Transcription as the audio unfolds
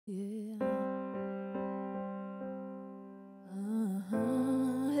Yeah.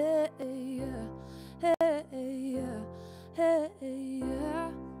 Uh-huh. Hey, yeah. Hey, yeah. Hey,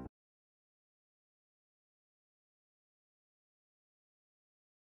 yeah.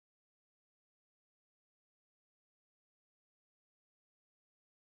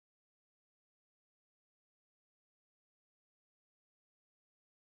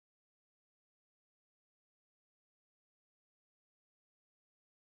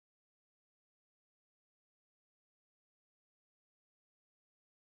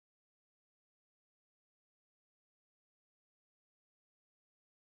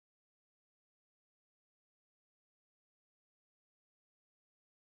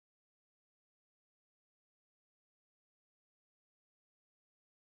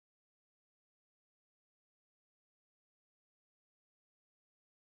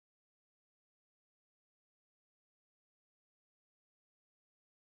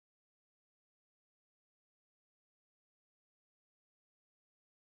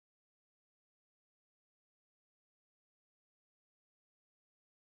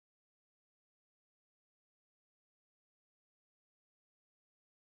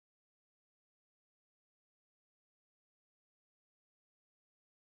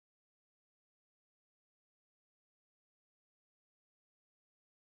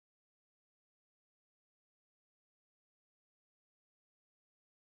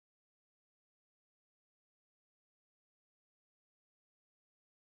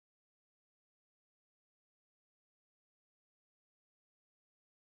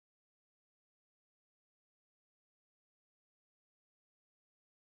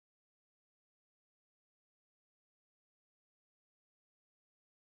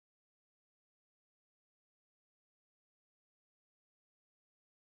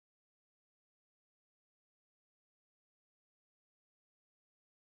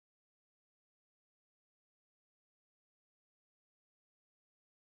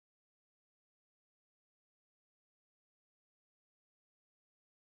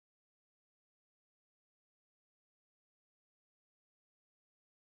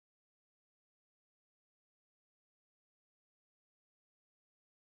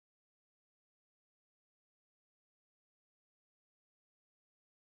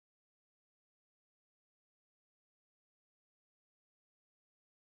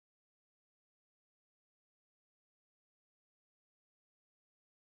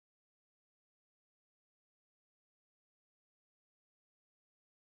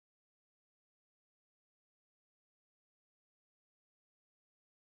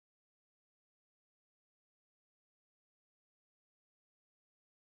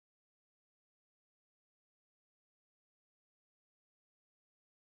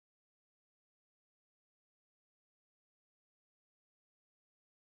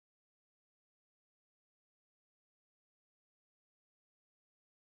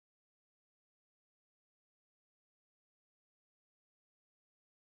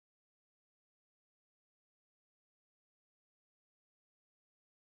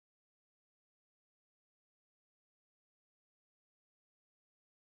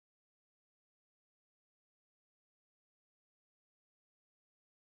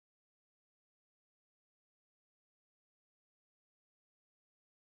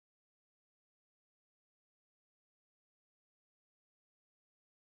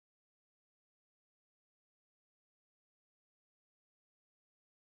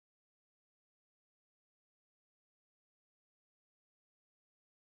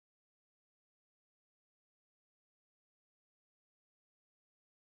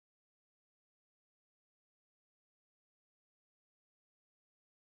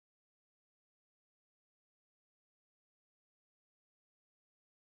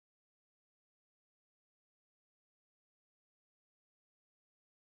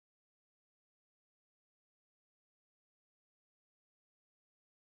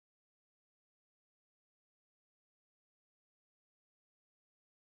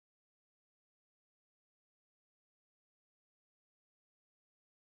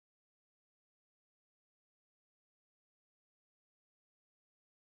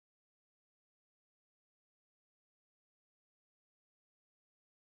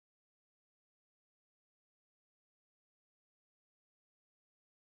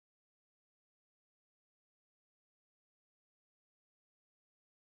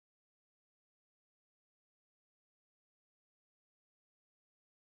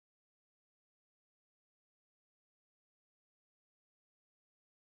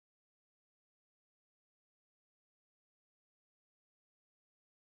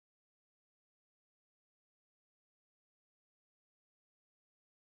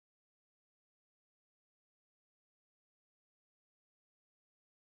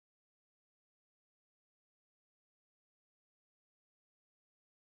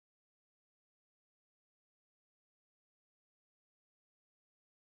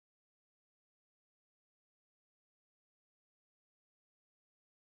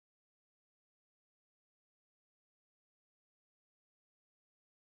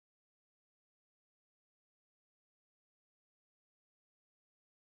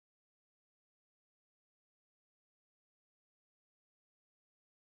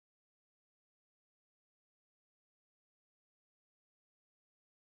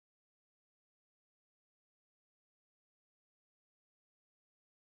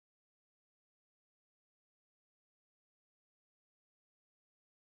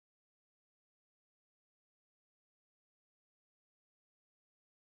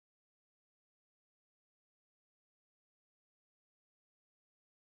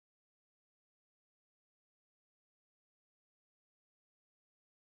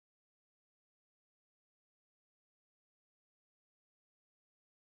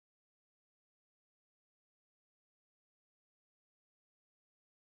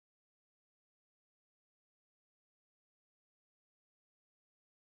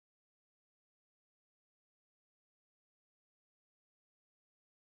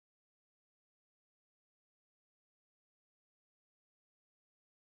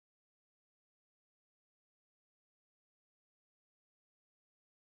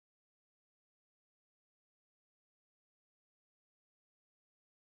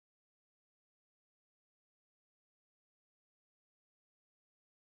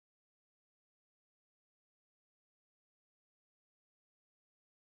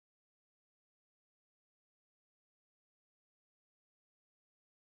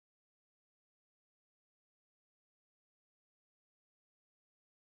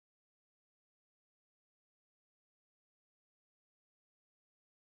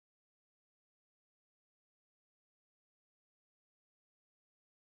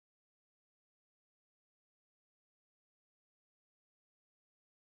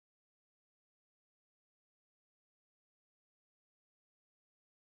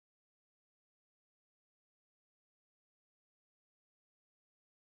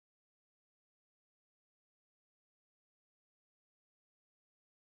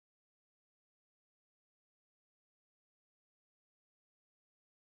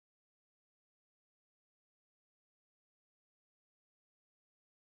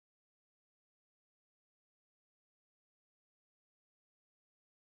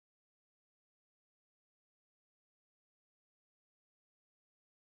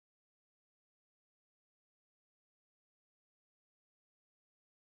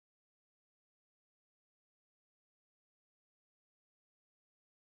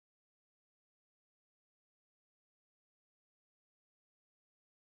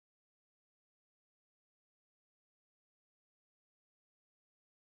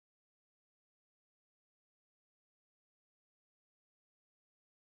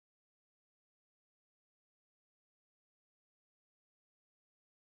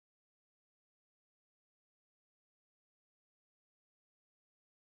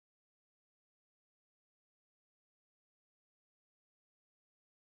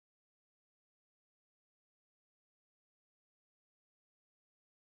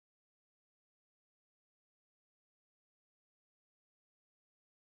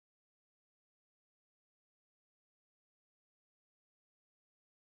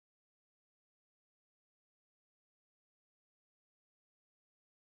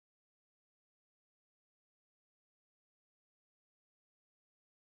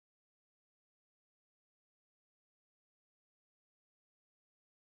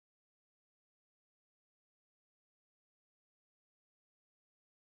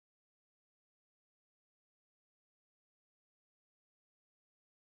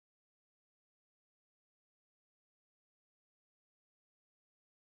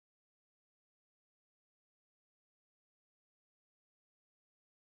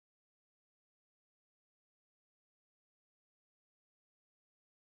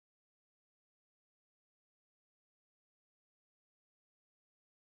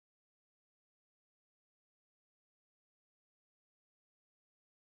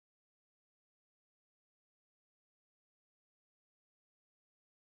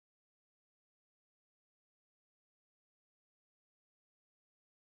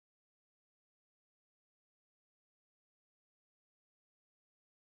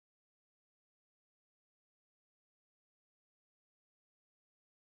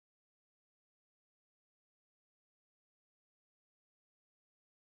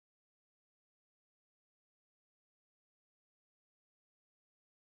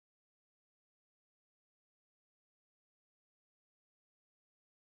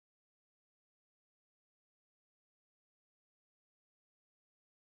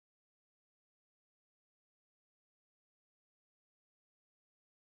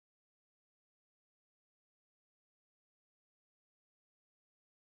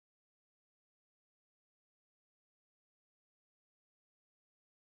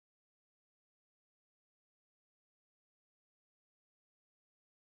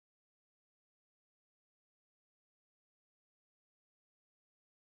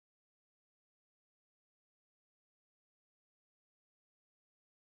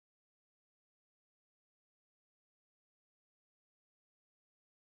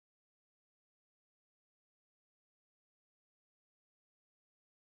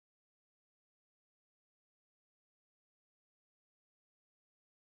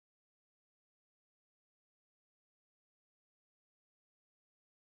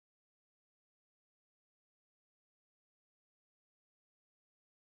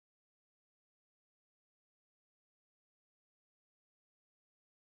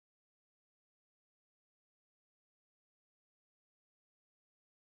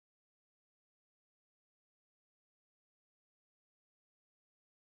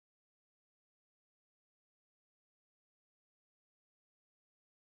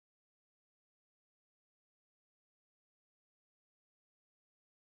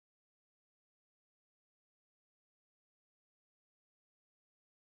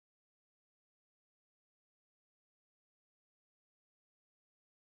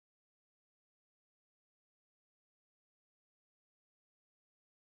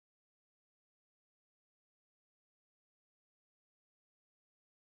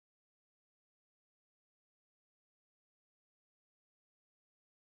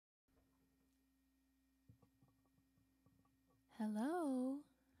 Hello.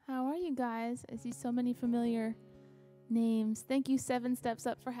 How are you guys? I see so many familiar names. Thank you, 7 Steps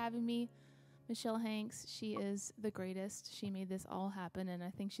Up, for having me. Michelle Hanks, she is the greatest. She made this all happen, and I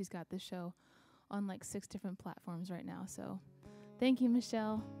think she's got this show on like 6 different platforms right now. So thank you,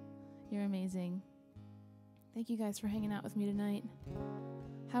 Michelle. You're amazing. Thank you guys for hanging out with me tonight.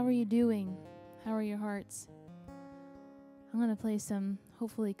 How are you doing? How are your hearts? I'm going to play some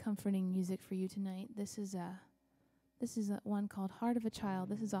hopefully comforting music for you tonight. This is one called Heart of a Child.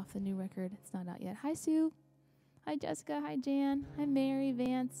 This is off the new record. It's not out yet. Hi, Sue. Hi, Jessica. Hi, Jan. Hi, Mary,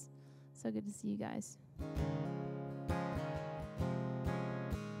 Vance. So good to see you guys.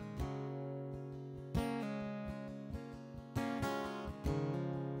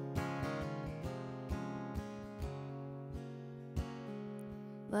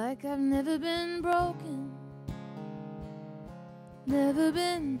 Like I've never been broken, never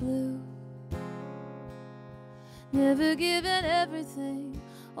been blue, never given everything,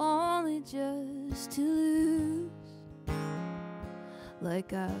 only just to lose.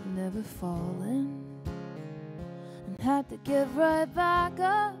 Like I've never fallen and had to get right back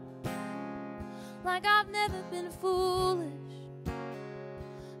up. Like I've never been foolish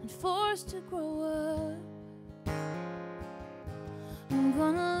and forced to grow up. I'm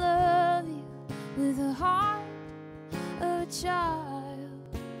gonna love you with the heart of a child.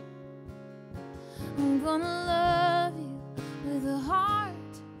 I'm gonna love you with the heart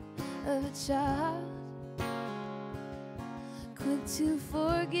of a child. Quick to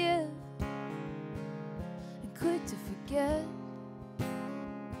forgive and quick to forget.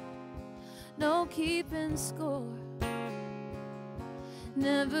 No keeping score,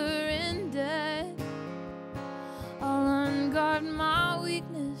 never in debt. I'll unguard my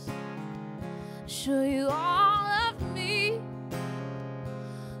weakness, show you all of me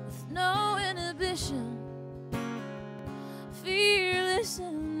with no inhibition, fearless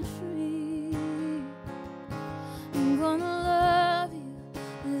and free. I'm gonna love you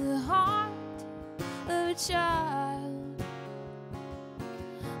with the heart of a child.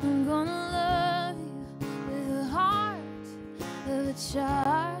 I'm gonna love you with the heart of a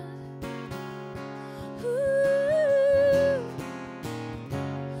child.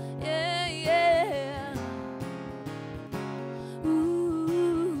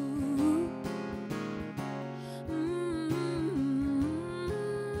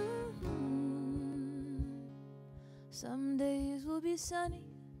 Some days will be sunny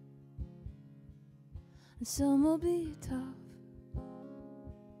and some will be tough,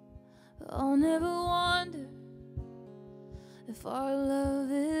 but I'll never wonder if our love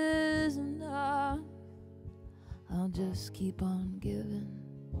is enough. I'll just keep on giving,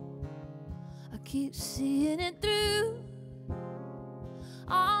 I keep seeing it through.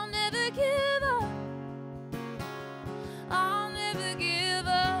 I'll never give up, I'll never give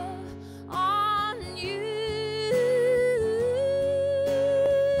up on you.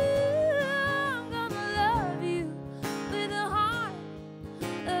 I'm gonna love you with the heart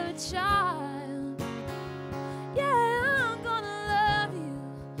of a child. Yeah, I'm gonna love you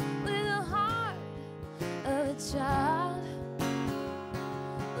with the heart of a child.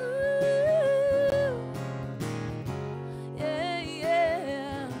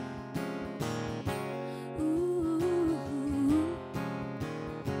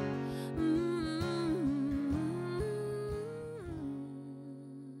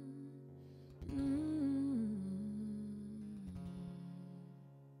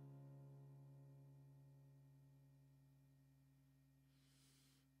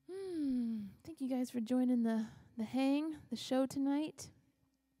 Thank you guys for joining the show tonight.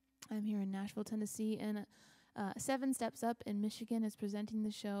 I'm here in Nashville, Tennessee, and 7 Steps Up in Michigan is presenting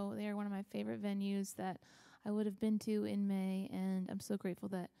the show. They are one of my favorite venues that I would have been to in May, and I'm so grateful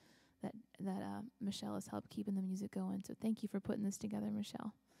that Michelle has helped keeping the music going. So thank you for putting this together,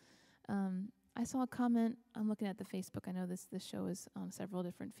 Michelle. I saw a comment. I'm looking at the Facebook. I know this show is on several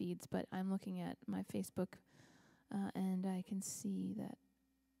different feeds, but I'm looking at my Facebook, and I can see that.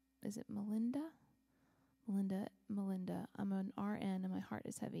 Is it Melinda? Melinda. I'm an RN and my heart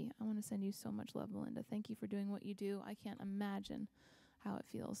is heavy. I want to send you so much love, Melinda. Thank you for doing what you do. I can't imagine how it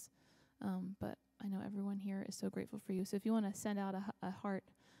feels. But I know everyone here is so grateful for you. So if you want to send out a heart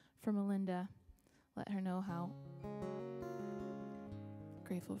for Melinda, let her know how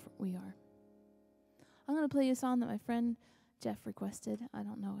grateful we are. I'm going to play you a song that my friend Jeff requested. I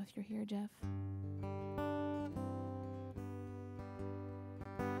don't know if you're here, Jeff.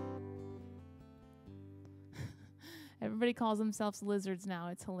 Everybody calls themselves lizards now.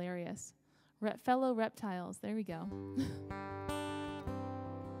 It's hilarious. Fellow reptiles. There we go.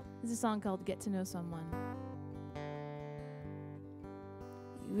 This is a song called Get to Know Someone.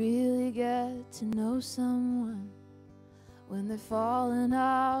 You really get to know someone when they're falling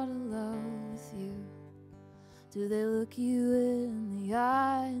out of love with you. Do they look you in the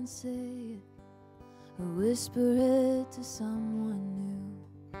eye and say it, or whisper it to someone new?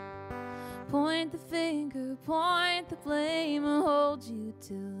 Point the finger, point the blame, or hold you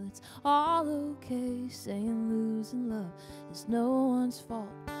till it's all okay. Saying losing love is no one's fault.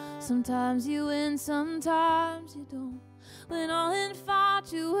 Sometimes you win, sometimes you don't. When all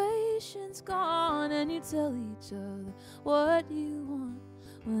infatuation's gone and you tell each other what you want,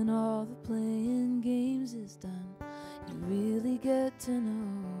 when all the playing games is done, you really get to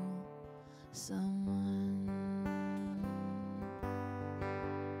know someone.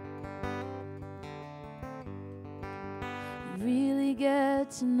 You really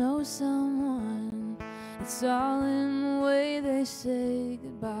get to know someone. It's all in the way they say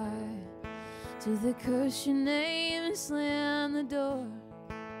goodbye. Do they curse your name and slam the door,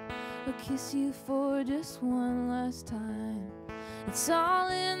 or kiss you for just one last time? It's all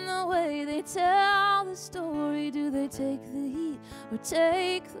in the way they tell the story. Do they take the heat or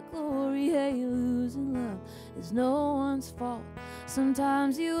take the glory? Hey, losing love is no one's fault.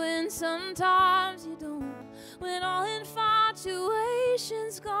 Sometimes you win, sometimes you don't. When all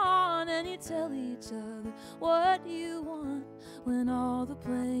infatuation's gone and you tell each other what you want, when all the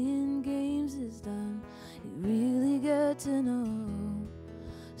playing games is done, you really get to know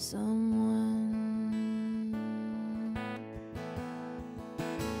someone.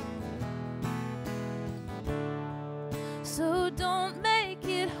 So don't make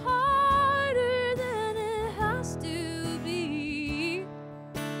it harder than it has to be.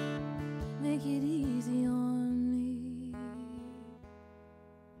 Make it easy on me.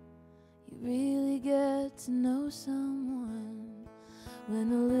 You really get to know someone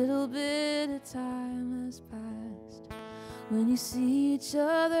when a little bit of time has passed. When you see each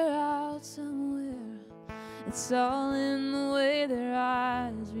other out somewhere, it's all in the way their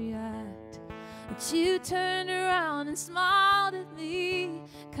eyes react. But you turned around and smiled at me,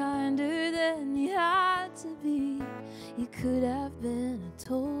 kinder than you had to be. You could have been a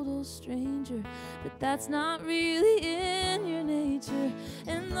total stranger, but that's not really in your nature.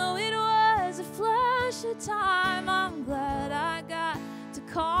 And though it was a flash of time, I'm glad I got to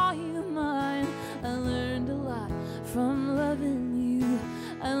call you mine. I learned a lot from loving you.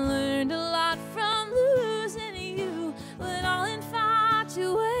 I learned a lot from losing you. When all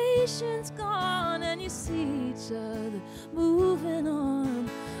infatuation's gone and you see each other moving on,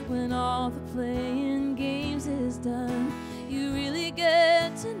 when all the playing games is done, you really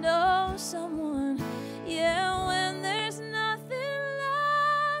get to know someone. Yeah, when there's nothing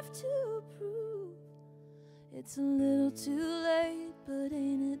left to prove, it's a little too late, but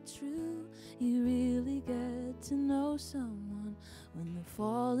ain't it true? You really get to know someone when they're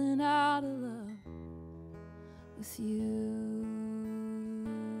falling out of love with you.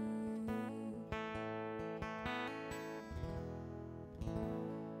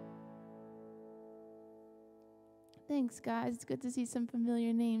 Thanks, guys. It's good to see some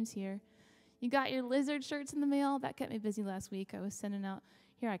familiar names here. You got your lizard shirts in the mail? That kept me busy last week. I was sending out.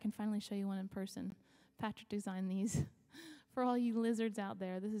 Here, I can finally show you one in person. Patrick designed these for all you lizards out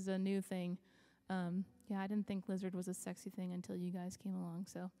there. This is a new thing. Yeah, I didn't think lizard was a sexy thing until you guys came along.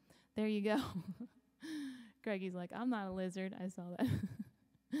 So there you go. Greggy's like, I'm not a lizard. I saw that.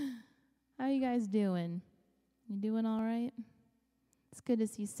 How you guys doing? You doing all right? It's good to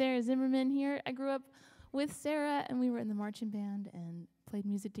see Sarah Zimmerman here. I grew up with Sarah, and we were in the marching band and played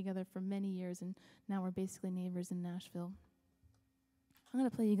music together for many years, and now we're basically neighbors in Nashville. I'm going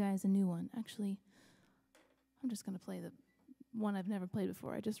to play you guys a new one. Actually, I'm just going to play the one I've never played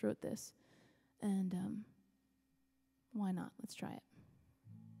before. I just wrote this, and why not? Let's try it.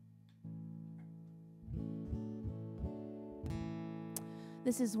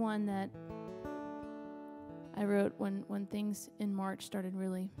 This is one that I wrote when things in March started to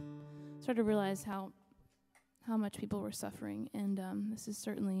realize how much people were suffering, and this is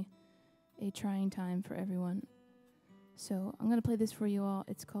certainly a trying time for everyone. So I'm going to play this for you all.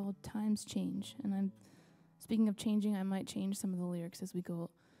 It's called Times Change, and speaking of changing, I might change some of the lyrics as we go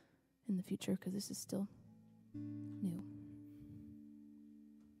in the future because this is still new.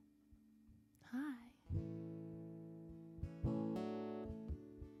 Hi.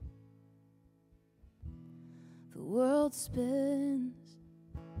 The world spins,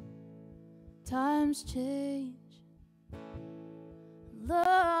 times change,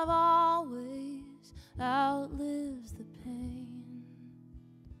 love always outlives the pain.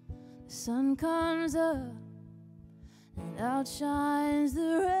 The sun comes up and outshines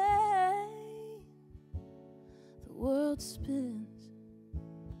the rain. The world spins,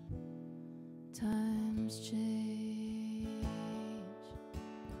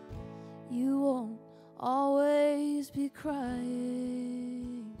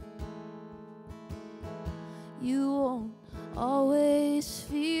 You won't always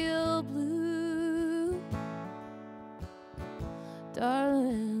feel blue.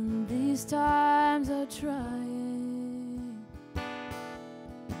 Darling, these times are trying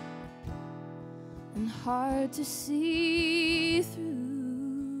and hard to see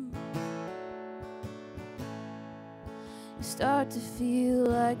through. You start to feel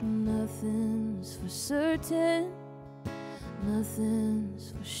like nothing's for certain,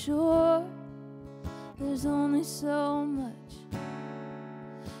 nothing's for sure. There's only so much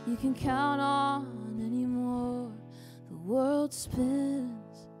you can count on anymore. The world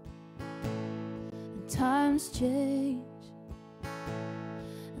spins and times change,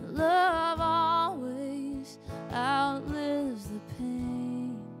 and love always outlives the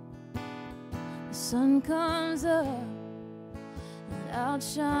pain. The sun comes up and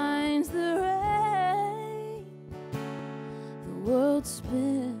outshines the rain. The world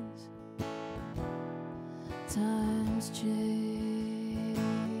spins, times change.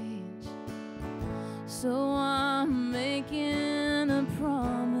 So I'm making a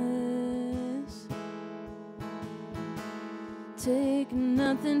promise, take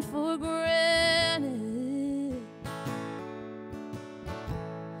nothing for granted.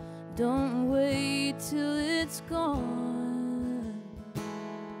 Don't wait till it's gone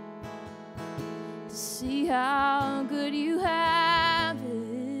to see how good you have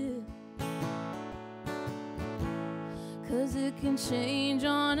it, 'cause it can change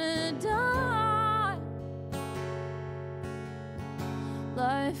on a dime.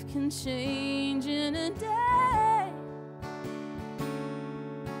 Life can change in a day.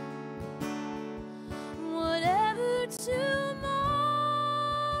 Whatever tomorrow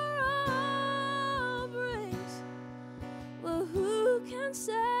brings, well, who can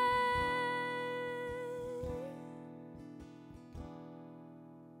say?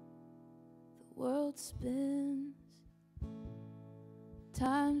 The world spins,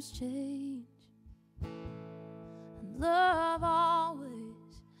 times change, and love always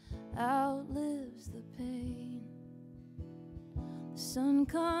outlives the pain. The sun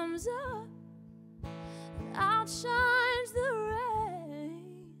comes up and outshines the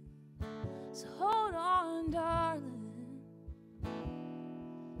rain. So hold on, darling,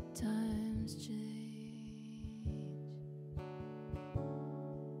 times change.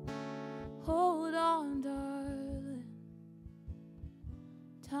 Hold on, darling,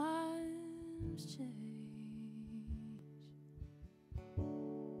 times change.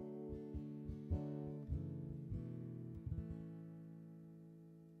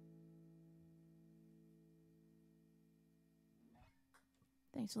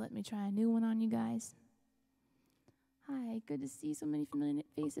 Thanks for letting me try a new one on you guys. Hi, good to see so many familiar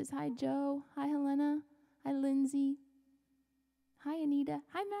faces. Hi, Joe. Hi, Helena. Hi, Lindsay. Hi, Anita.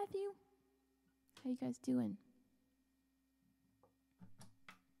 Hi, Matthew. How you guys doing?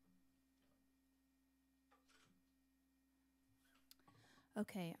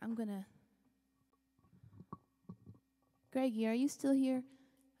 Okay, I'm gonna... Greggy, are you still here?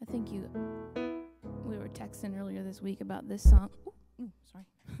 I think we were texting earlier this week about this song. Ooh, sorry.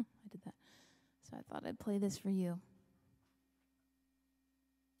 I did that. So I thought I'd play this for you.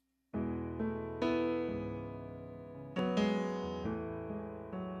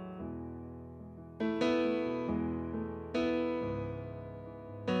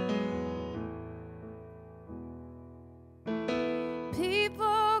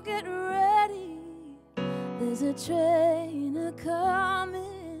 People get ready, there's a train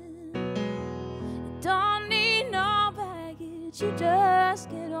a-coming. You don't need no baggage, you just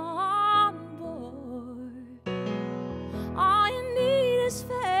get on board. All you need is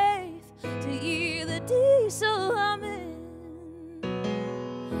faith to hear the diesel humming.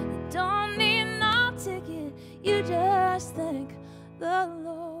 You don't need no ticket, you just thank the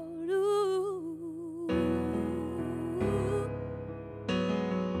Lord. Ooh.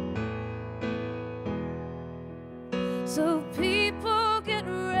 So people get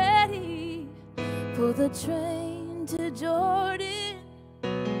ready for the train to Jordan,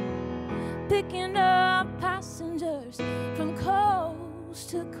 picking up passengers from coast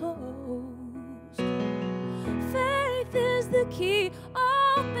to coast. Faith is the key,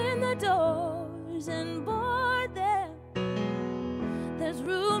 open the doors and board them. There's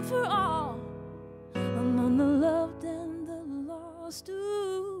room for all among the loved and the lost.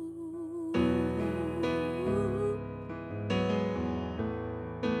 Ooh.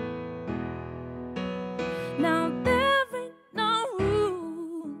 Now there ain't no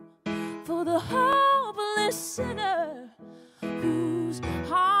room for the hopeless sinner who's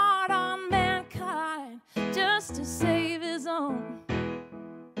hard on mankind just to save his own.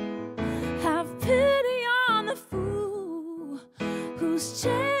 Have pity on the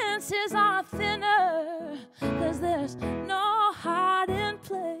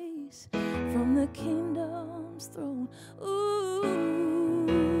the kingdom's throne. Ooh.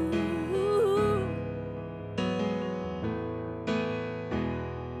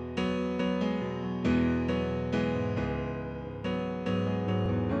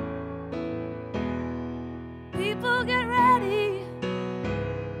 People get ready.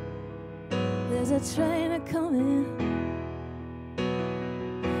 There's a train a-coming.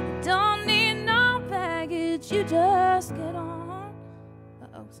 Don't need no baggage, you just get on.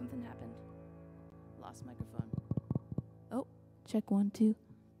 Uh-oh, something happened. Lost microphone. Oh, check 1, 2.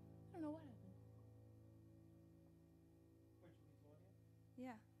 I don't know what happened.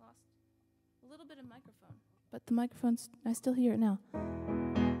 Yeah, lost a little bit of microphone. But the microphone's, I still hear it now.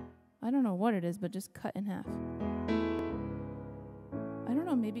 I don't know what it is, but just cut in half. I don't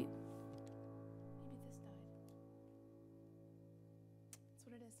know, maybe this died. That's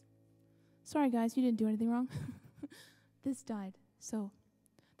what it is. Sorry, guys, you didn't do anything wrong. This died, so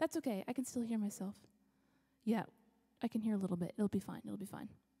that's okay. I can still hear myself. Yeah, I can hear a little bit. It'll be fine. It'll be fine.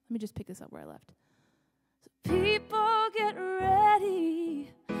 Let me just pick this up where I left. So people get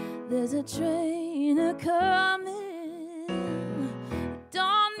ready. There's a train a-coming.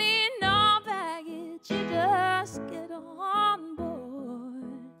 Don't need no baggage. You just get on board.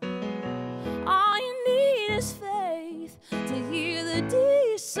 All you need is faith to hear the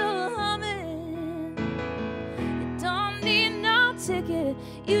diesel humming. You don't need no ticket.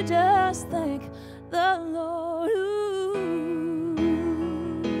 You just thank the Lord. Ooh.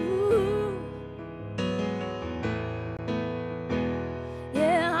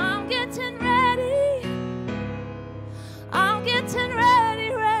 Yeah, I'm getting ready. I'm getting ready,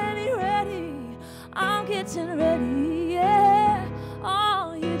 ready, ready. I'm getting ready, yeah.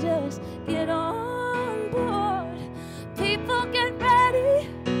 Oh, you just get on board. People get ready.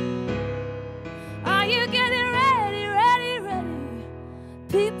 Are you getting ready, ready, ready?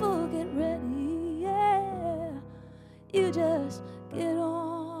 People get ready, yeah. You just get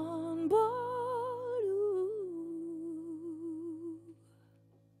on board. Ooh.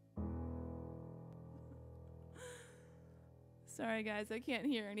 Sorry, guys, I can't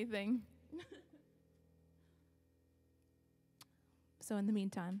hear anything. So in the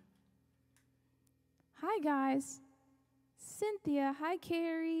meantime, hi, guys. Cynthia, hi,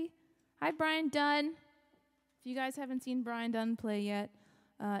 Carrie. Hi, Brian Dunn. If you guys haven't seen Brian Dunn play yet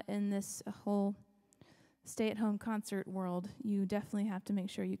in this whole stay-at-home concert world, you definitely have to make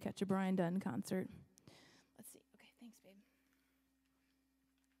sure you catch a Brian Dunn concert. Let's see. Okay, thanks, babe.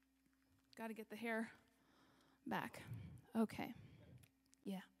 Got to get the hair back. Okay.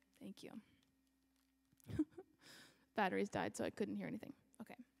 Yeah, thank you. Batteries died, so I couldn't hear anything.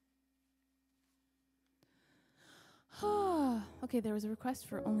 Okay. Okay, there was a request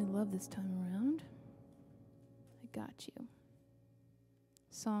for Only Love this time around. I got you.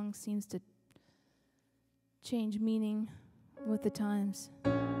 Song seems to change meaning with the times.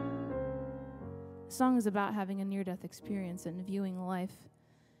 The song is about having a near-death experience and viewing life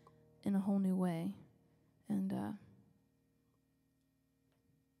in a whole new way. And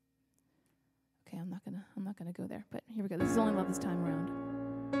okay, I'm not gonna go there. But here we go. This is Only Love this time around.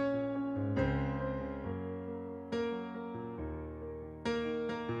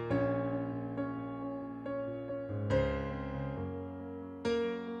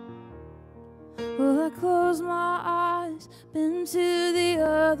 Well, I closed my eyes, been to the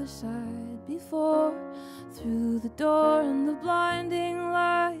other side before. Through the door and the blinding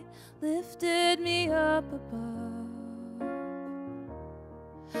light lifted me up above.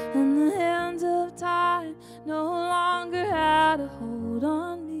 And the hands of time no longer had a hold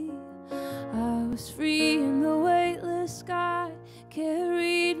on me. I was free and the weightless sky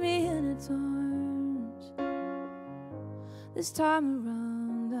carried me in its arms. This time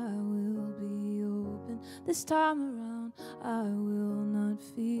around I will be open. This time around I will not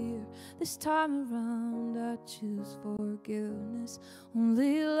fear. This time around I choose forgiveness.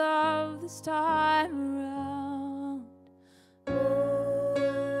 Only love this time around.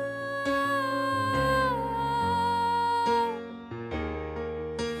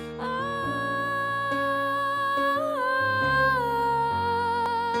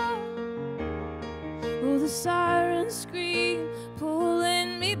 Oh, the sirens scream,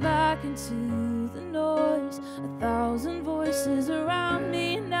 pulling me back into the noise. 1,000 voices around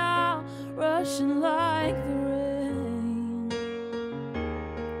me now, rushing like the rain.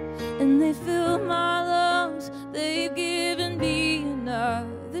 And they fill my lungs, they've given me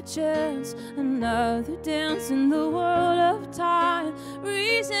another chance, another dance in the world of time,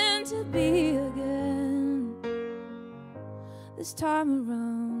 reason to be again. This time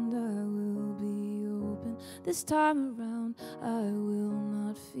around I will be open. This time around, I will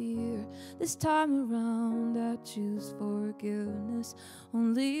not fear. This time around, I choose forgiveness.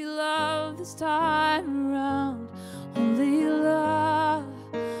 Only love this time around. Only love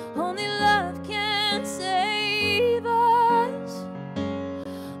can save us.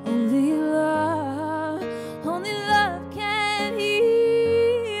 Only love can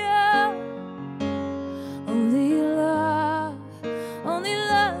heal. Only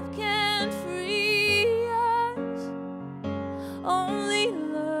love can free us. Only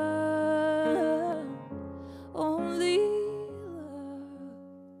love.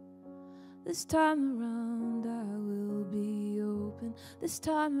 This time around I will be open. This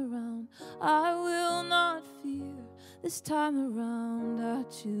time around I will not fear. This time around I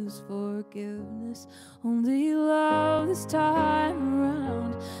choose forgiveness. Only love this time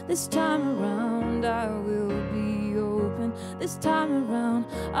around. This time around I will be open. This time around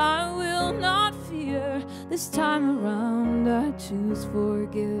I will not fear. This time around I choose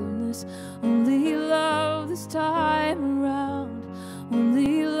forgiveness. Only love this time around.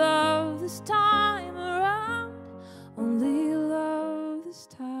 Only love this time around. Only love this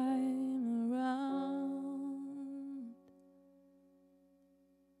time around.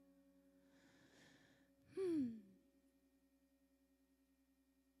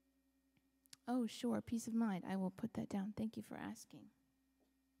 Oh, sure, peace of mind. I will put that down. Thank you for asking.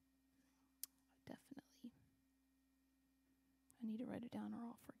 Definitely. I need to write it down or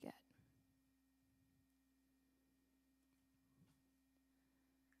I'll forget.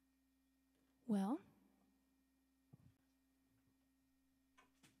 Well,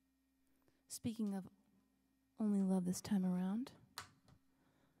 speaking of only love this time around,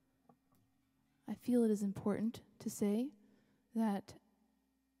 I feel it is important to say that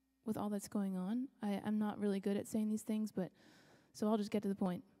with all that's going on, I'm not really good at saying these things, but so I'll just get to the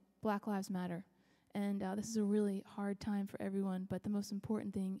point. Black Lives Matter. And this is a really hard time for everyone, but the most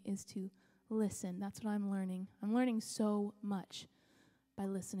important thing is to listen. That's what I'm learning. I'm learning so much by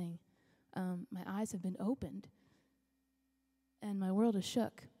listening. My eyes have been opened, and my world is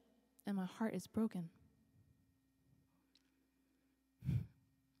shook, and my heart is broken.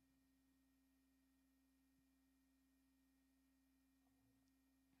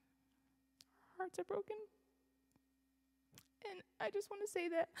 Hearts are broken. And I just want to say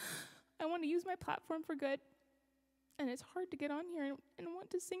that I want to use my platform for good. And it's hard to get on here and want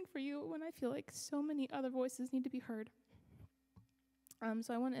to sing for you when I feel like so many other voices need to be heard.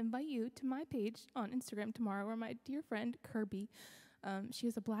 So I want to invite you to my page on Instagram tomorrow, where my dear friend Kirby, she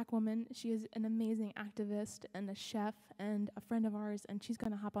is a Black woman. She is an amazing activist and a chef and a friend of ours, and she's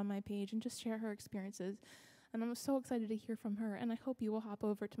going to hop on my page and just share her experiences. And I'm so excited to hear from her, and I hope you will hop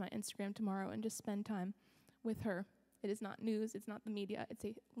over to my Instagram tomorrow and just spend time with her. It is not news, it's not the media, it's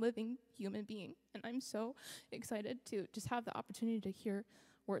a living human being. And I'm so excited to just have the opportunity to hear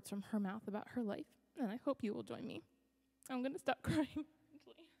words from her mouth about her life, and I hope you will join me. I'm going to stop crying.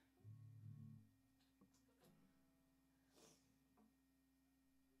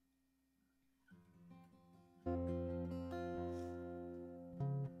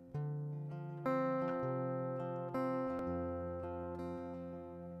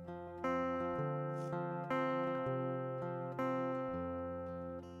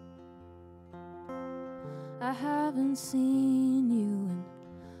 I haven't seen you in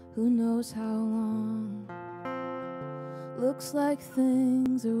who knows how long. Looks like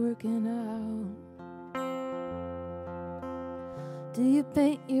things are working out. Do you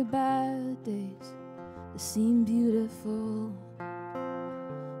paint your bad days to seem beautiful?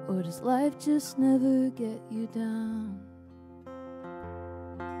 Or does life just never get you down?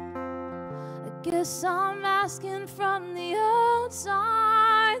 I guess I'm asking from the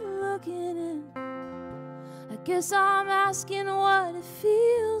outside looking in. I guess I'm asking what it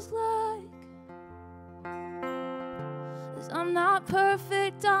feels like. 'Cause I'm not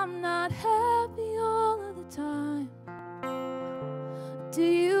perfect, I'm not happy all of the time. Do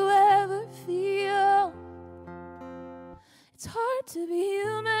you ever feel it's hard to be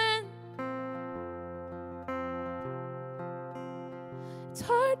human? It's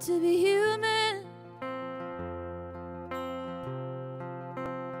hard to be human.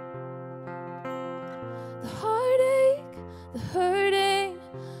 The heartache, the hurting,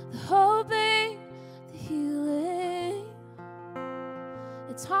 the hoping, the healing.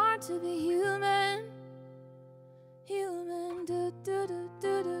 It's hard to be human. Human. Do do do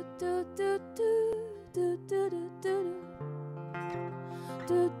do do do do do do do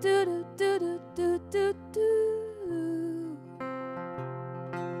do do do do do do do.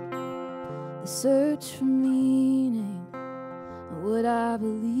 The search for meaning and what I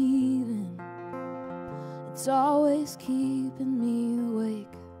believe in. It's always keeping me awake.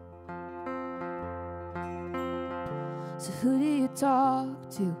 So who do you talk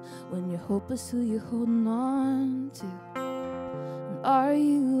to when you're hopeless? Who you holding on to? And are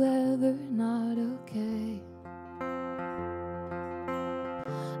you ever not okay?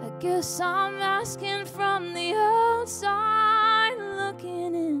 I guess I'm asking from the outside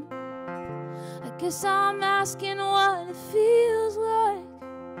looking in. I guess I'm asking what it feels like.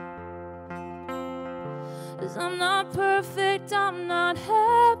 'Cause I'm not perfect, I'm not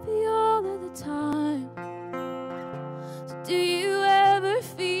happy all of the time. So do you ever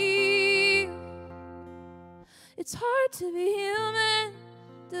feel it's hard to be human?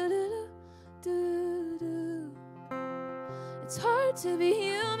 Do-do-do-do-do. It's hard to be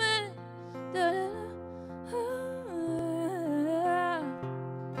human. The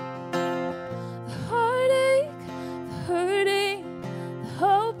heartache, the hurting, the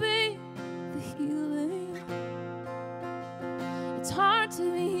hoping, the healing. It's hard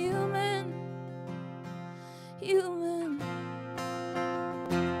to be human, human.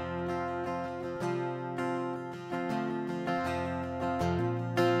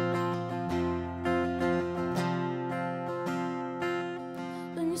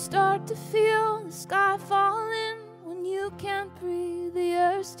 Start to feel the sky falling when you can't breathe, the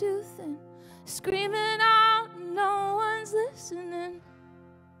air's too thin, screaming out, no one's listening.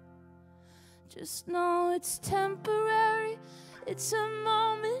 Just know it's temporary, it's a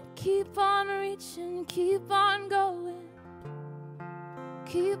moment. Keep on reaching, keep on going,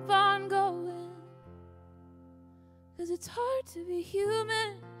 keep on going. 'Cause it's hard to be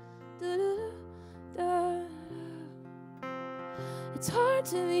human. Da-da-da-da. It's hard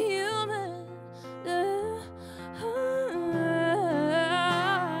to be human. The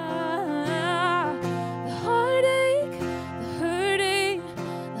heartache, the hurting,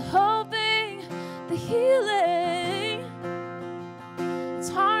 the hoping, the healing. It's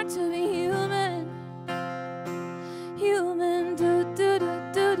hard to be human, human. Do do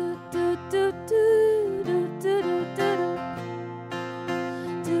do do do do do do do do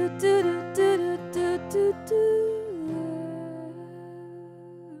do do do do do do.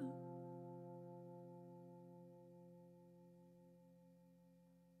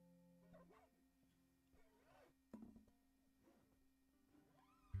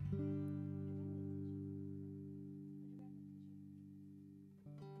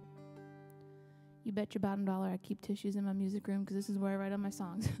 You bet your bottom dollar I keep tissues in my music room because this is where I write all my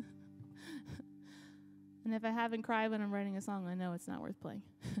songs. And if I haven't cried when I'm writing a song, I know it's not worth playing.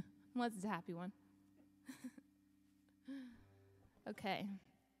 Unless it's a happy one. Okay.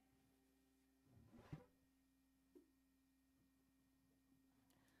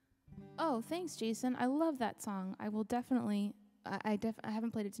 Oh, thanks, Jason. I love that song. I will definitely, I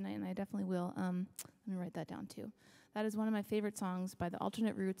haven't played it tonight, and I definitely will. Let me write that down, too. That is one of my favorite songs by the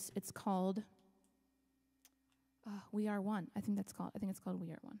Alternate Roots. It's called We Are One. I think it's called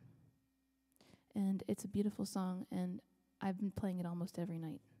We Are One. And it's a beautiful song, and I've been playing it almost every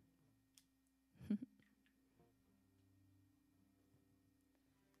night.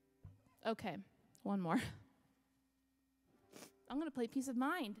 Okay, one more. I'm going to play Peace of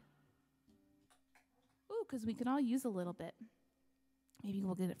Mind. Ooh, because we could all use a little bit. Maybe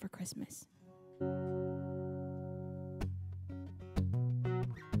we'll get it for Christmas.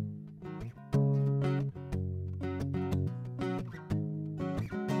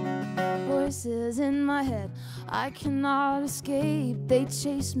 Voices in my head I cannot escape. They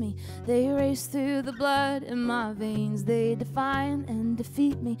chase me, they race through the blood in my veins. They define and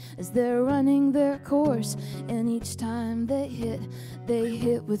defeat me as they're running their course. And each time they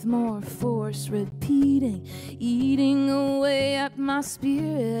hit with more force. Repeating, eating away at my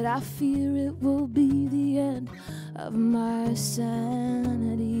spirit. I fear it will be the end of my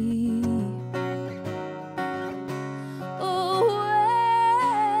sanity.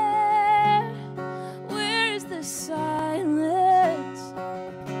 Silence.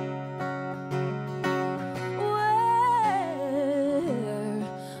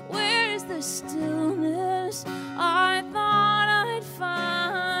 Where is the stillness I thought I'd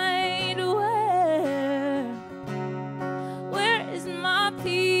find? Where is my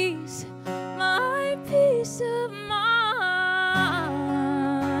peace of mind?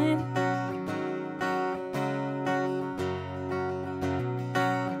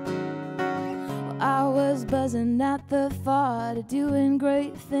 I was buzzing at the thought of doing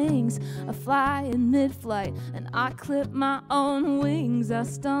great things. I fly in mid-flight and I clip my own wings. I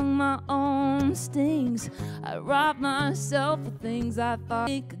stung my own stings. I robbed myself of things I thought.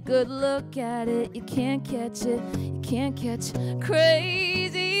 Take a good look at it. You can't catch it. You can't catch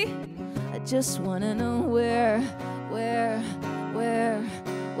crazy. I just wanna know where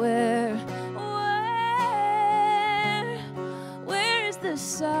is the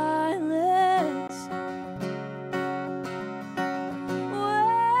silence?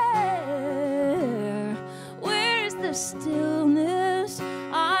 Where is the stillness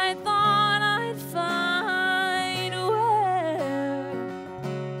I thought I'd find?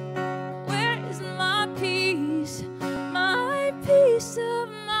 Where is my peace of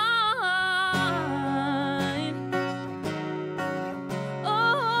mind?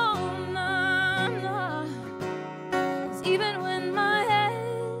 Oh, nah, nah. 'Cause even when my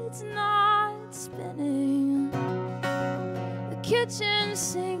head's not spinning, the kitchen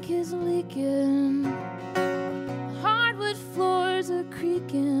sink is leaking, hardwood floors are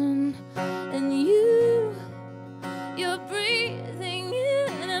creaking, and you're breathing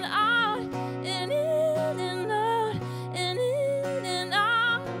in and out, and in and out, and in and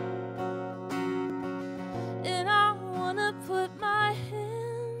out. And I wanna put my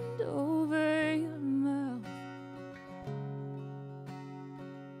hand over your mouth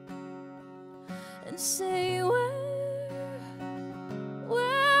and say,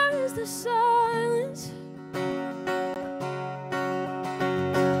 where is the silence?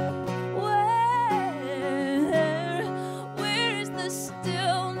 Where is the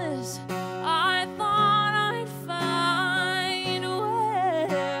stillness I thought I'd find?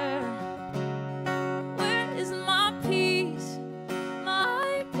 Where is my peace,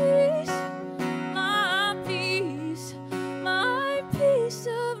 my peace, my peace, my peace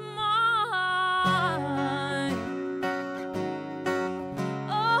of mind?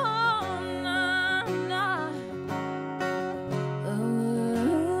 Oh, nah, nah.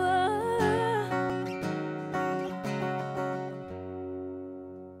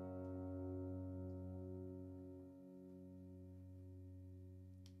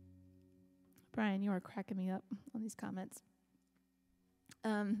 Brian, you are cracking me up on these comments.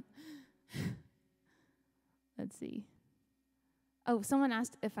 Let's see. Oh, someone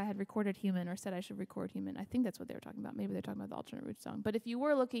asked if I had recorded Human or said I should record Human. I think that's what they were talking about. Maybe they're talking about the alternate route song. But if you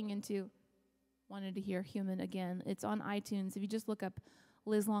were wanted to hear Human again, it's on iTunes. If you just look up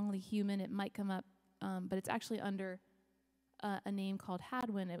Liz Longley Human, it might come up. But it's actually under a name called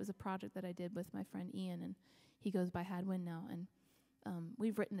Hadwin. It was a project that I did with my friend Ian, and he goes by Hadwin now. And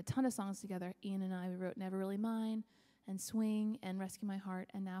we've written a ton of songs together. Ian and I, we wrote Never Really Mine and Swing and Rescue My Heart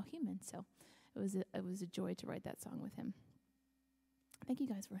and now Human. So it was a joy to write that song with him. Thank you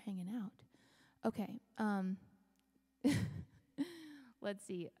guys for hanging out. Okay. Let's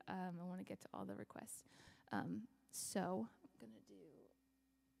see. I want to get to all the requests. So I'm going to do...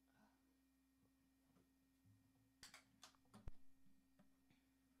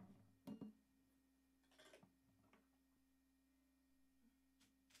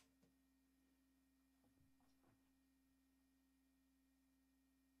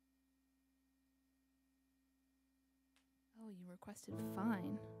 Oh, you requested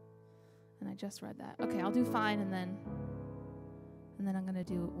Fine. And I just read that. Okay, I'll do Fine, and then I'm going to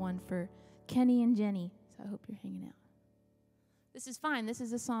do one for Kenny and Jenny. So I hope you're hanging out. This is Fine. This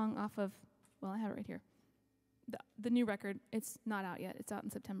is a song off of, well, I have it right here. The new record. It's not out yet. It's out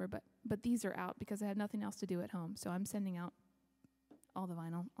in September, but these are out because I had nothing else to do at home. So I'm sending out all the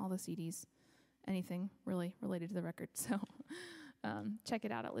vinyl, all the CDs, anything really related to the record. So check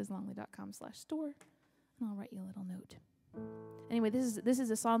it out at lizlongley.com/store, and I'll write you a little note. Anyway, this is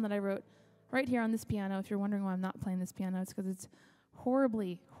a song that I wrote right here on this piano. If you're wondering why I'm not playing this piano, it's because it's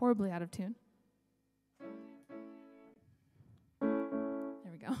horribly, horribly out of tune.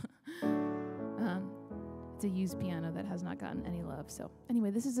 There we go. It's a used piano that has not gotten any love. So anyway,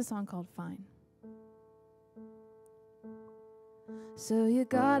 this is a song called Fine. So you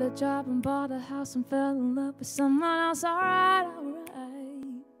got a job and bought a house and fell in love with someone else. All right, all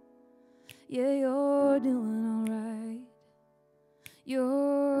right. Yeah, you're doing all right.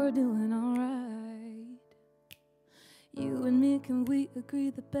 You're doing all right. You and me, can we agree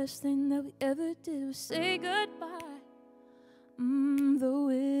the best thing that we ever did was say goodbye? Though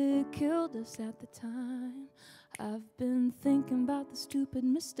it killed us at the time, I've been thinking about the stupid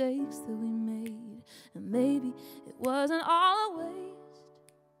mistakes that we made, and maybe it wasn't all a waste.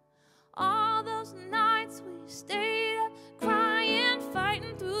 All those nights we stayed up crying,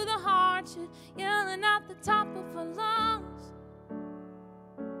 fighting through the hardship, yelling at the top of our lungs.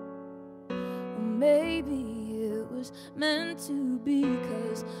 Or maybe it was meant to be,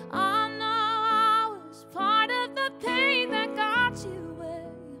 'cause I know I was part of the pain that got you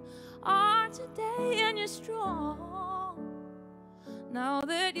where you are today, and you're strong. Now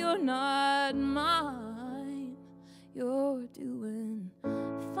that you're not mine, you're doing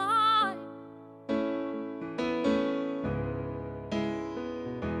fine.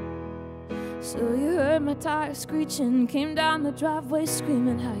 So you heard my tires screeching, came down the driveway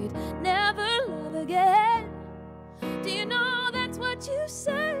screaming how you'd never love again. Do you know that's what you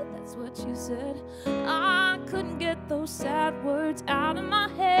said? That's what you said. I couldn't get those sad words out of my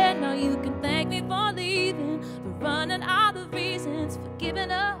head. Now you can thank me for leaving, for running out of reasons, for giving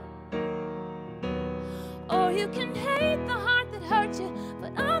up. Or you can hate the heart that hurt you,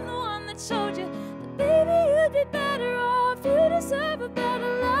 but I'm the one that showed you that baby you'd be better off. You deserve a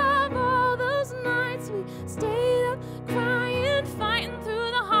better love. All those nights we stayed up crying, fighting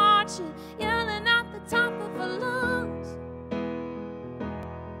through the hardship, yelling at the top of our lungs.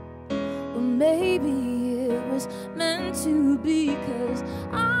 Well, maybe it was meant to be, 'cause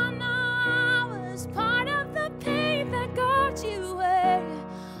I know I was part of the pain that got you where you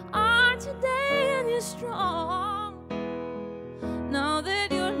are today, and you're strong. Now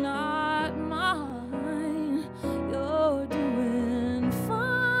that you're not mine, you're doing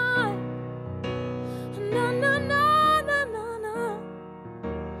fine. Na na na na na na,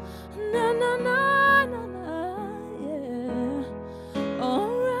 na na na na na, yeah.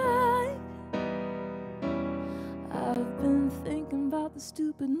 Alright. I've been thinking about the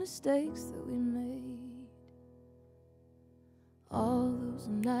stupid mistakes that we made. All those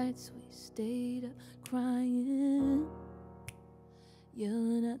nights we stayed up crying,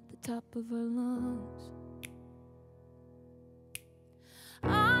 yelling at the top of our lungs.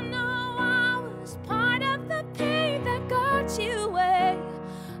 I know I was part of the pain that got you where you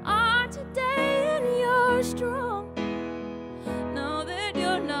are today, and you're strong. Now that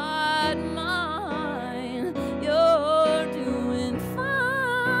you're not mine, you're doing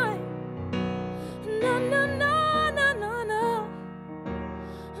fine. Na na na na na na,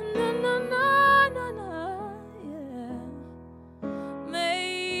 na na na na na, yeah.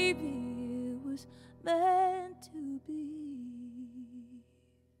 Maybe it was meant to be.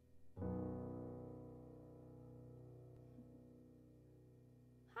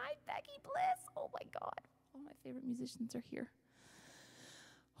 Hi, Becky Bliss. Oh my God. All my favorite musicians are here.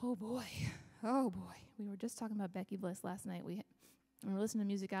 Oh boy. Oh boy. We were just talking about Becky Bliss last night. We were listening to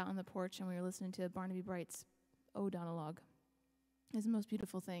music out on the porch, and we were listening to Barnaby Bright's Odonologue. It's the most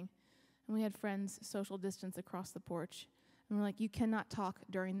beautiful thing. And we had friends social distance across the porch. And we're like, you cannot talk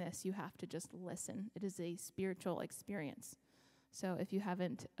during this. You have to just listen. It is a spiritual experience. So if you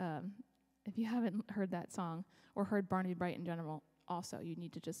haven't heard that song or heard Barnaby Bright in general, also, you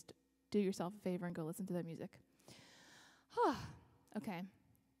need to just do yourself a favor and go listen to their music. Okay.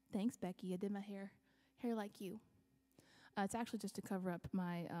 Thanks, Becky. I did my hair like you. It's actually just to cover up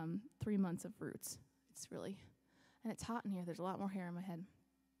my 3 months of roots. It's really, and it's hot in here. There's a lot more hair in my head.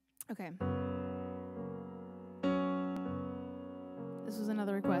 Okay. This was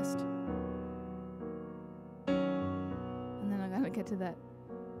another request. And then I gotta get to that.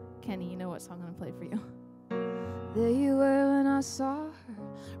 Kenny, you know what song I'm gonna play for you. There you were when I saw her,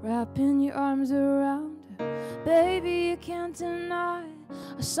 wrapping your arms around her. Baby, you can't deny it.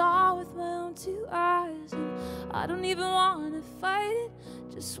 I saw with my own 2 eyes, and I don't even want to fight it.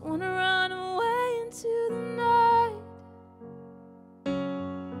 Just want to run away into the night.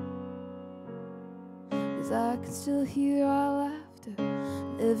 'Cause I can still hear our laughter,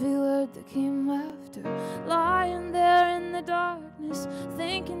 every word that came after. Lying there in the darkness,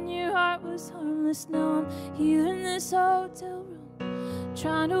 thinking your heart was harmless. Now I'm here in this hotel room,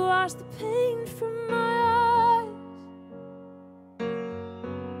 trying to wash the pain from my eyes.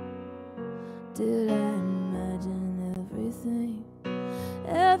 Did I imagine everything?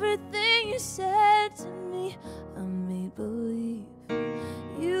 Everything you said to me, I made believe.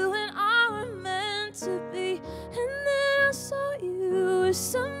 You and I were meant to be, and then I saw you with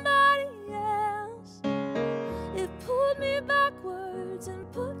somebody else. It pulled me backwards and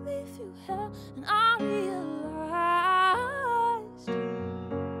put me through hell, and I realized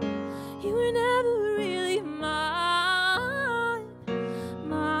you were never really mine,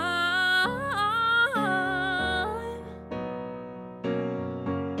 mine.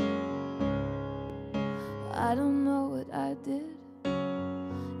 I don't know what I did.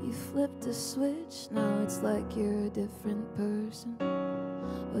 You flipped a switch, now it's like you're a different person.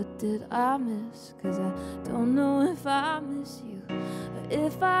 What did I miss? 'Cause I don't know if I miss you, or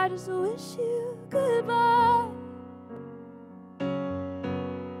if I just wish you goodbye.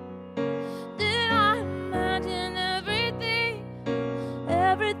 Did I imagine everything?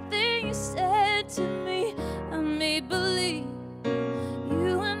 Everything you said to me, I made believe.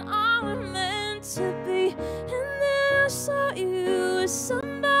 You and I were meant to be, and then I saw you with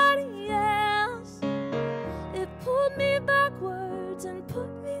somebody else. It pulled me backwards and put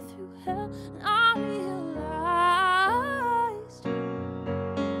me through hell, and I realized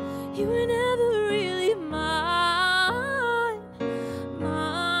you were never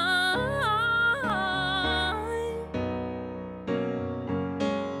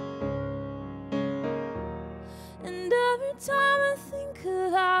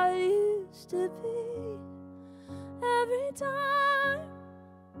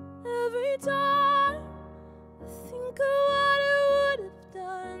every time I think of what I would have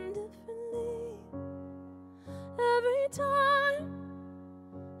done differently. Every time,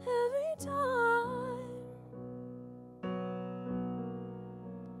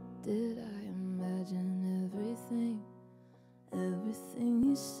 did I imagine everything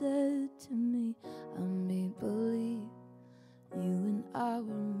you said to me? I made believe you and I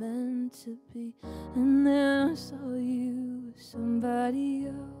were meant to be, and then I saw you with somebody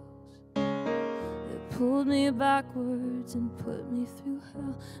else. It pulled me backwards and put me through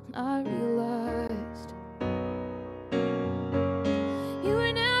hell, and I realized you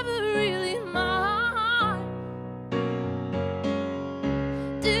were never really mine.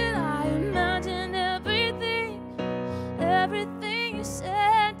 Did I imagine everything you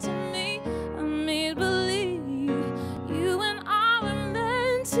said to me? I made believe you and I were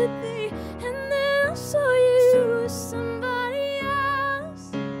meant to be, and then I saw you with somebody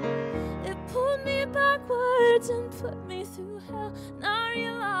else. It pulled me backwards and put me through hell, and I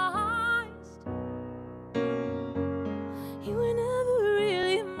realized you were never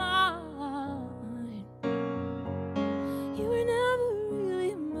really mine. You were never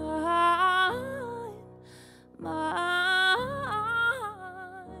really mine.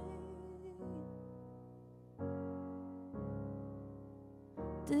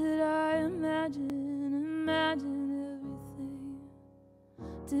 Did I imagine everything?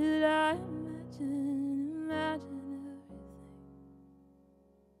 Did I imagine everything?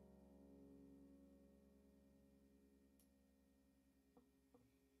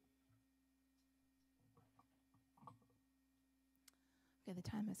 Okay, the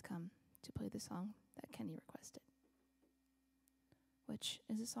time has come to play the song that Kenny requested, which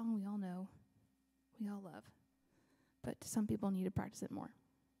is a song we all know, we all love, but some people need to practice it more.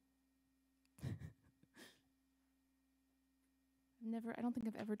 I don't think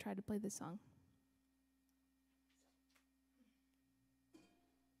I've ever tried to play this song.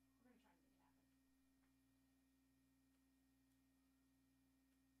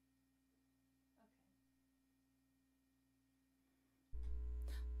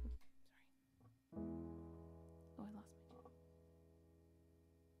 Oh, I lost my tune.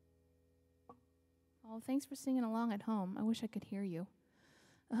 Oh, thanks for singing along at home. I wish I could hear you.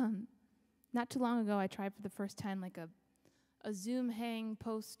 Not too long ago, I tried for the first time like a Zoom hang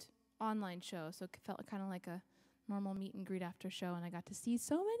post online show, so it felt kind of like a normal meet and greet after show, and I got to see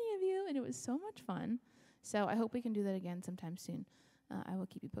so many of you, and it was so much fun. So I hope we can do that again sometime soon. I will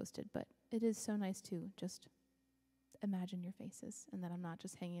keep you posted, but it is so nice to just imagine your faces, and that I'm not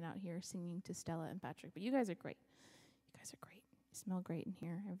just hanging out here singing to Stella and Patrick. But you guys are great. You guys are great. You smell great in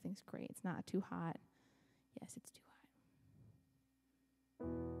here. Everything's great. It's not too hot. Yes, it's too hot.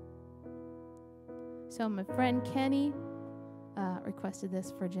 So my friend Kenny requested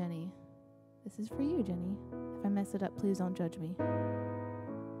this for Jenny. This is for you, Jenny. If I mess it up, please don't judge me.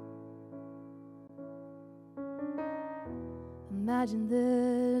 Imagine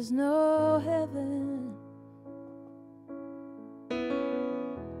there's no heaven.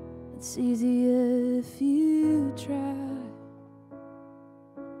 It's easy if you try.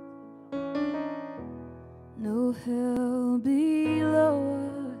 No hell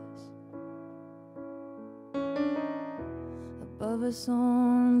below us, above us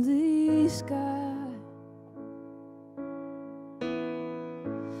only sky.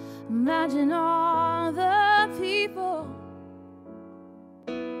 Imagine all the people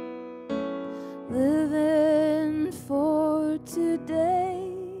living for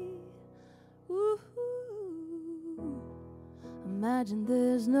today. Ooh. Imagine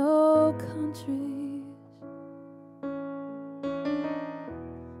there's no countries.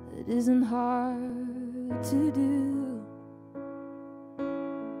 It isn't hard to do.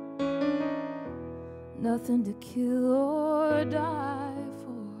 Nothing to kill or die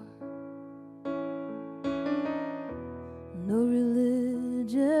for. No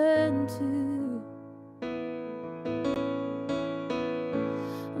religion too.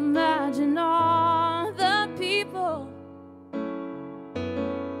 Imagine all the people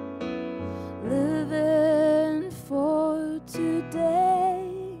living for today.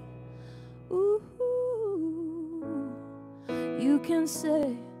 Ooh, you can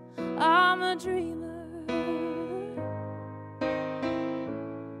say I'm a dreamer,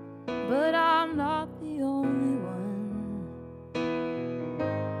 but I'm not the only one.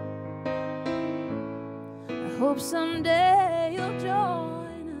 I hope someday you'll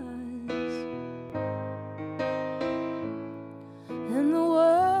join us, and the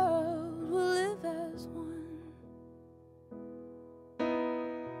world will live as one.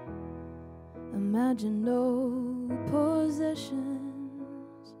 Imagine no possessions,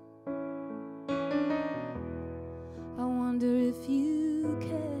 possessions. I wonder if you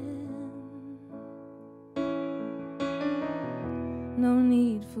can. No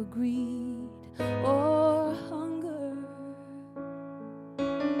need for greed or hunger, a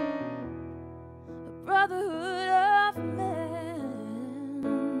brotherhood of man.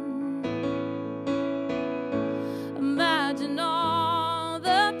 Imagine all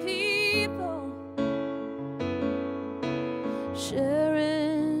the people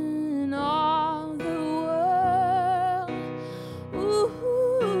sharing all the world. Ooh,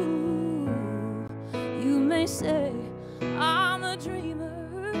 you may say I'm a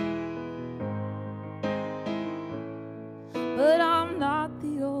dreamer, but I'm not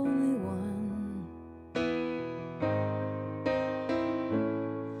the only one.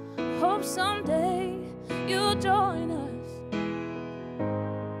 Hope someday you'll join us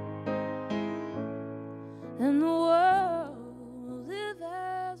and the world will live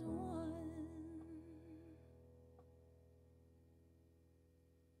as one.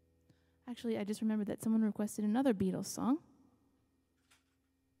 Actually, I just remembered that someone requested another Beatles song.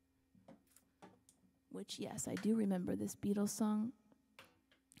 Which, yes, I do remember this Beatles song.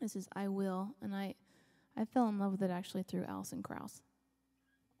 This is I Will, and I fell in love with it actually through Alison Krauss.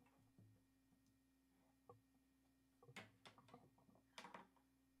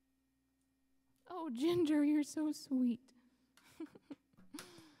 Oh, Ginger, you're so sweet.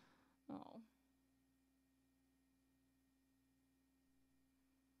 Oh.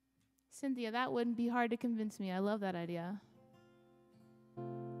 Cynthia, that wouldn't be hard to convince me. I love that idea.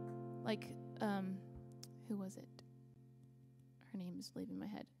 Like, who was it? Her name is leaving my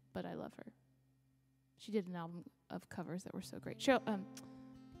head, but I love her. She did an album of covers that were so great. Sean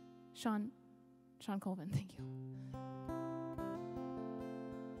Colvin, thank you.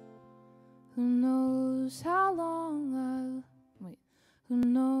 Who knows how long who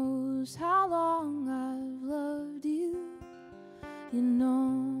knows how long I've loved you? You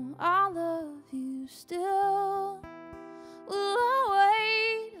know I love you still. Will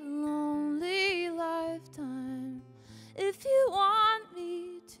I wait a lonely lifetime? If you want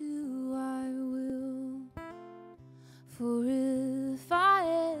me to, I will. For if I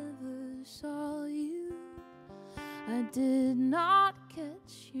ever saw you, I did not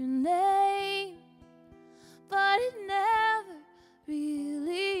catch your name, but it never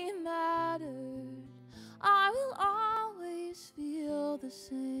really mattered. I will always feel the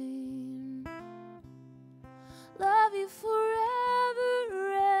same. Love you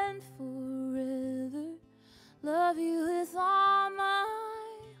forever and forever. Love you with all my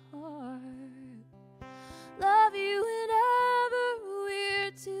heart. Love you whenever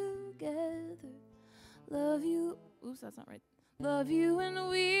we're together. Love you. Oops, that's not right. Love you when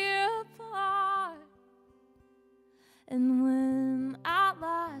we're apart. And when at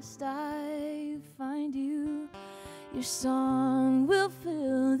last I find you, your song will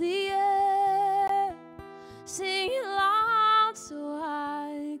fill the air. Sing it loud so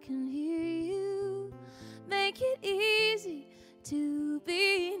I can hear you. Make it easy to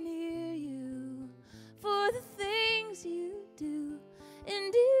be near you. For the things you do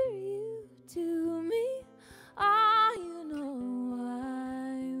endear you to me. Ah, you know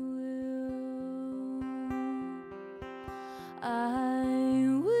I will. I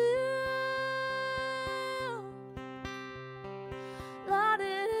will. La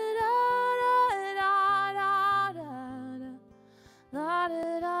da da da da da da da. La da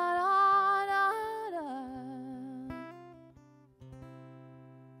da da da da.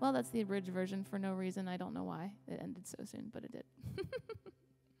 Well, that's the abridged version for no reason. I don't know why it ended so soon, but it did.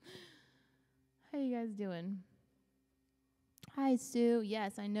 How you guys doing? Hi, Sue.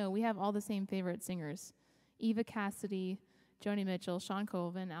 Yes, I know. We have all the same favorite singers. Eva Cassidy, Joni Mitchell, Sean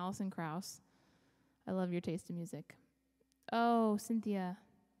Colvin, Alison Krauss. I love your taste in music. Oh, Cynthia.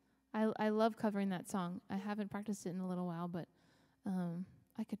 I love covering that song. I haven't practiced it in a little while, but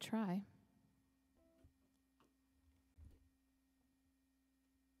I could try.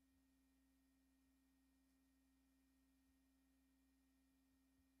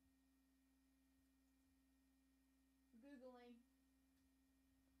 Googling.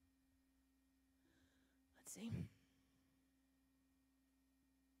 Let's see.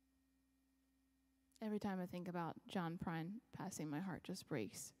 Every time I think about John Prine passing, my heart just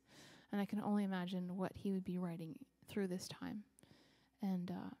breaks. And I can only imagine what he would be writing through this time.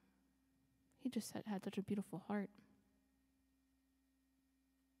 And he just had such a beautiful heart.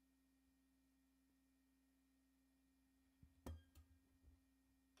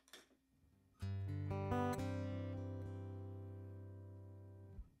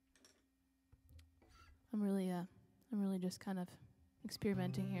 I'm really just kind of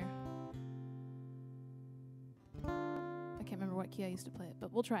experimenting here. I can't remember what key I used to play it,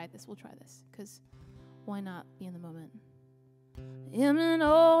 but we'll try this, because why not be in the moment? I'm an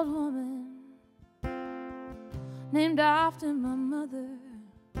old woman named after my mother.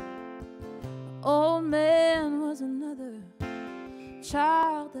 Old man was another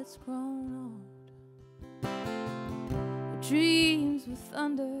child that's grown old. Dreams were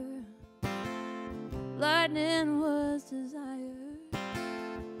thunder, lightning was desire.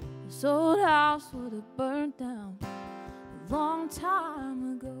 This old house would have burnt down a long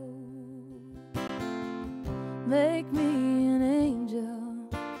time ago. Make me an angel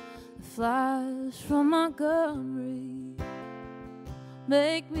that flies from Montgomery.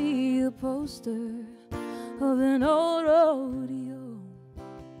 Make me a poster of an old rodeo.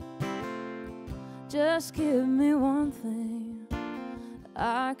 Just give me one thing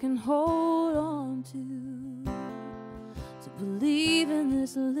I can hold on to. To believe in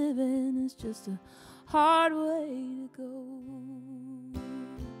this living is just a hard way to go.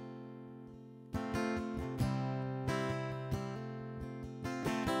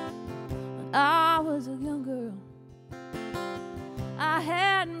 When I was a young girl, I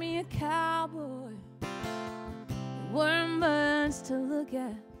had me a cowboy. There weren't much to look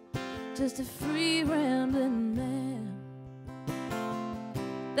at, just a free rambling man.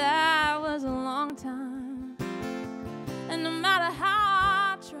 That was a long time, and no matter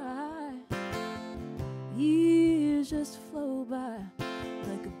how I try, years just flow by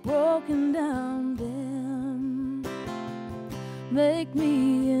like a broken down dam. Make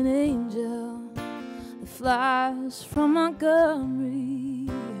me an angel that flies from Montgomery.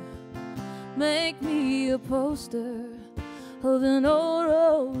 Make me a poster of an old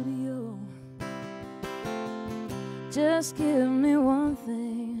rodeo. Just give me one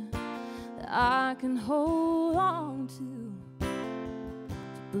thing that I can hold on to. To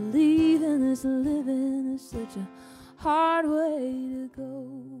believe in this living is such a hard way to go.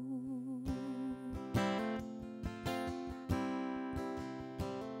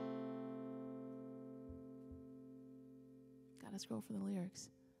 Gotta scroll for the lyrics.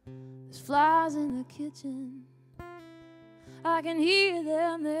 There's flies in the kitchen, I can hear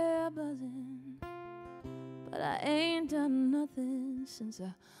them, they're buzzing. But I ain't done nothing since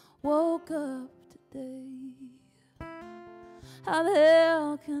I woke up today. How the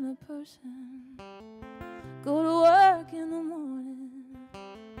hell can a person go to work in the morning,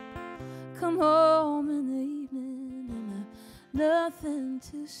 come home in the evening, and have nothing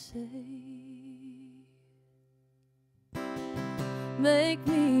to say? Make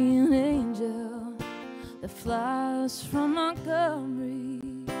me an angel that flies from Montgomery.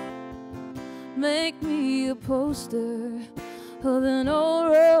 Make me a poster of an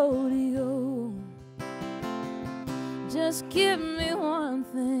old rodeo. Just give me one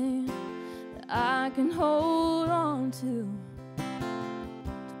thing that I can hold on to.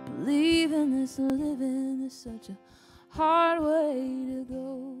 To believe in this living is such a hard way to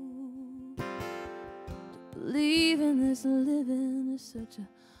go. To believe in this living is such a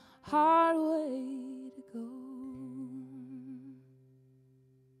hard way to go.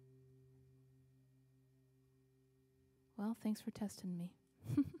 Well, thanks for testing me.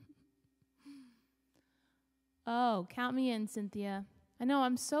 Oh, count me in, Cynthia. I know,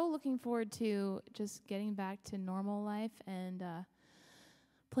 I'm so looking forward to just getting back to normal life and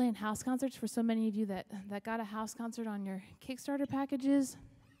playing house concerts for so many of you that got a house concert on your Kickstarter packages.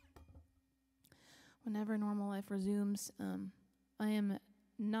 Whenever normal life resumes, I am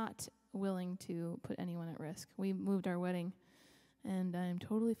not willing to put anyone at risk. We moved our wedding, and I'm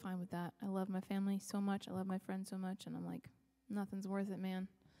totally fine with that. I love my family so much. I love my friends so much, and I'm like, nothing's worth it, man.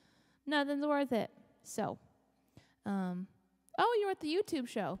 Nothing's worth it. So, oh, you're at the YouTube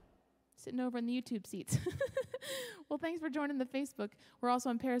show, sitting over in the YouTube seats. Well, thanks for joining the Facebook. We're also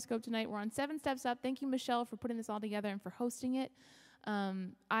on Periscope tonight. We're on 7 Steps Up. Thank you, Michelle, for putting this all together and for hosting it.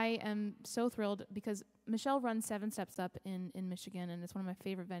 I am so thrilled because Michelle runs 7 Steps Up in Michigan, and it's one of my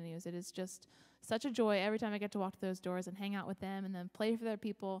favorite venues. It is just such a joy every time I get to walk to those doors and hang out with them and then play for their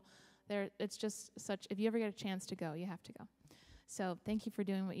people. It's just such, if you ever get a chance to go, you have to go. So thank you for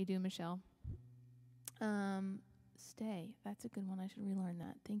doing what you do, Michelle. Stay. That's a good one. I should relearn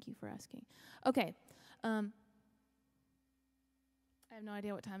that. Thank you for asking. Okay. I have no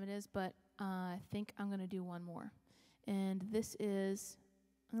idea what time it is, but I think I'm going to do one more. And this is,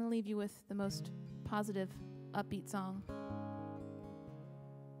 I'm going to leave you with the most positive, upbeat song.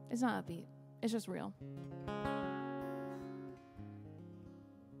 It's not upbeat. It's just real.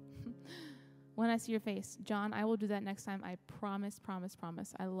 When I See Your Face. John, I will do that next time. I promise, promise,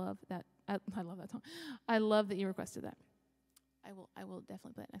 promise. I love that. I love that song. I love that you requested that. I will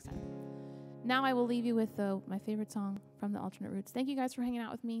definitely play it next time. Now I will leave you with my favorite song from the Alternate Roots. Thank you guys for hanging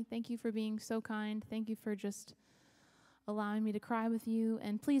out with me. Thank you for being so kind. Thank you for just allowing me to cry with you.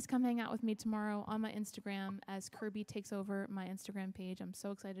 And please come hang out with me tomorrow on my Instagram as Kirby takes over my Instagram page. I'm so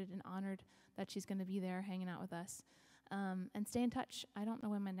excited and honored that she's going to be there hanging out with us. And stay in touch. I don't know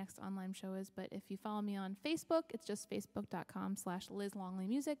when my next online show is, but if you follow me on Facebook, it's just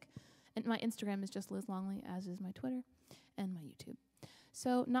facebook.com/LizLongleyMusic. And my Instagram is just Liz Longley, as is my Twitter and my YouTube.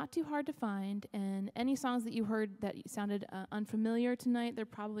 So not too hard to find. And any songs that you heard that sounded unfamiliar tonight, they're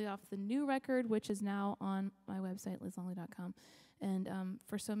probably off the new record, which is now on my website, lizlongley.com. And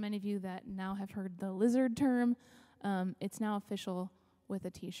for so many of you that now have heard the lizard term, it's now official with a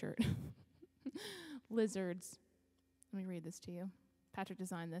T-shirt. Lizards. Let me read this to you. Patrick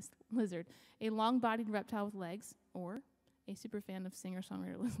designed this. Lizard, a long-bodied reptile with legs, or a super fan of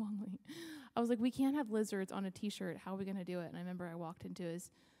singer-songwriter Liz Longley. I was like, we can't have lizards on a T-shirt. How are we going to do it? And I remember I walked into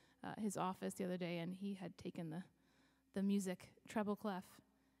his office the other day, and he had taken the music treble clef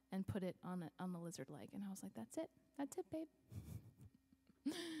and put it on the lizard leg. And I was like, that's it. That's it, babe.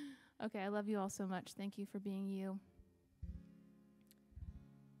 Okay, I love you all so much. Thank you for being you.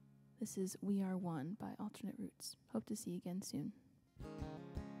 This is We Are One by Alternate Roots. Hope to see you again soon.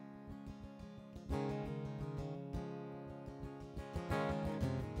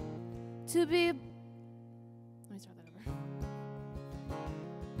 Let me start that over.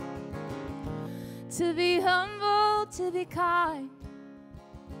 To be humble, to be kind,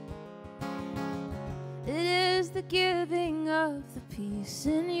 it is the giving of the peace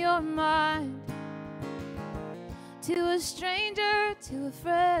in your mind. To a stranger, to a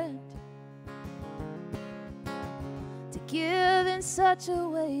friend, to give in such a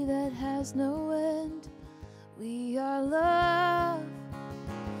way that has no end. We are love,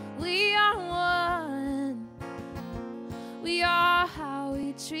 we are one. We are how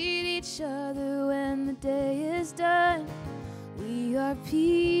we treat each other when the day is done. We are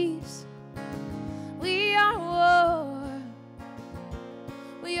peace, we are war.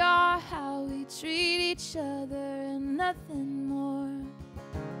 We are how we treat each other and nothing more.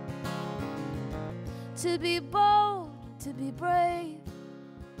 To be bold, to be brave,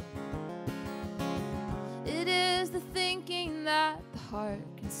 it is the thinking that the heart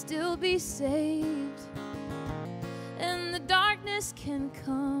can still be saved. And the darkness can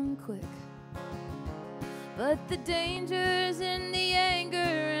come quick, but the danger's in the anger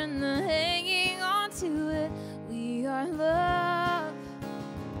and the hanging on to it. We are love,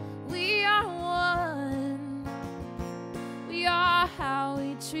 we are one. We are how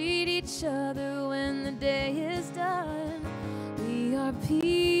we treat each other when the day is done. We are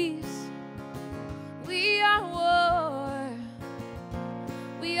peace, we are war.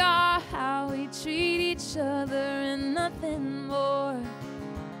 We are how we treat each other and nothing more.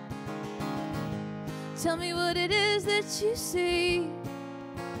 Tell me what it is that you see.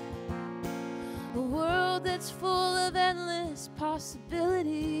 A world that's full of endless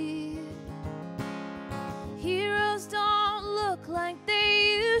possibility. Heroes don't look like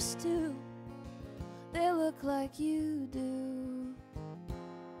they used to. They look like you do.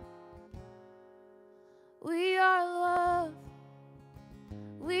 We are love,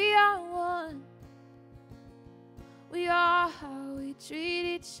 we are one. We are how we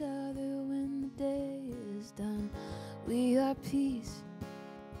treat each other when the day is done. We are peace,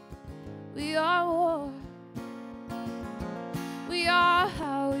 we are war. We are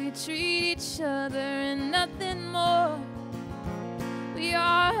how we treat each other and nothing more. We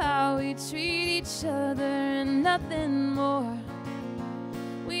are how we treat each other and nothing more.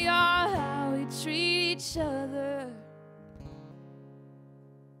 We are how we treat each other.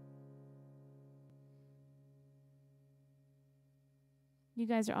 You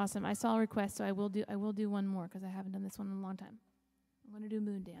guys are awesome. I saw a request, so I will do one more because I haven't done this one in a long time. I'm going to do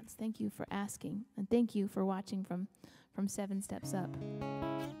Moon Dance. Thank you for asking, and thank you for watching from 7 Steps Up.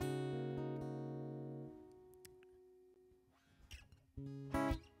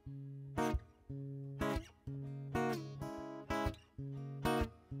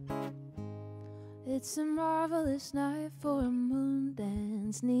 It's a marvelous night for a moon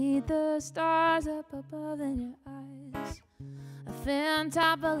dance. Need the stars up above in your eyes. A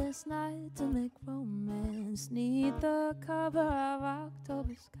fantabulous night to make romance. Need the cover of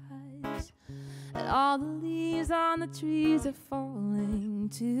October skies. And all the leaves on the trees are falling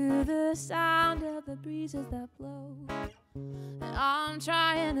to the sound of the breezes that blow. And I'm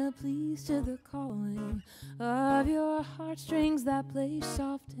trying to please to the calling of your heartstrings that play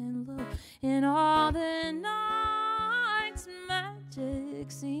soft and low. In all the night's magic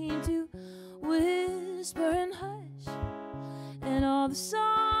magic seem to whisper and hush, and all the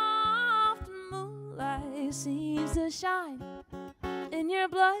soft moonlight seems to shine in your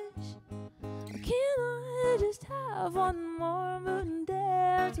blush. Can I just have one more moon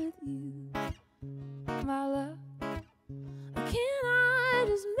dance with you, my love? Can I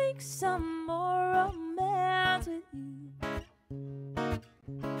just make some more romance with you?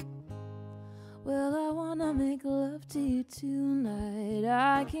 Well, I wanna make love to you tonight.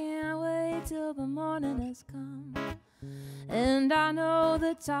 I can't wait till the morning has come, and I know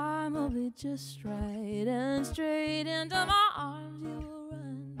the time will be just right, and straight into my arms you will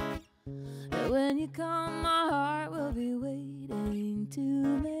run. But when you come, my heart will be waiting to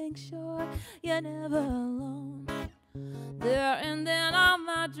make sure you're never alone. There and then all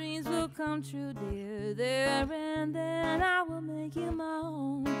my dreams will come true, dear. There and then I will make you my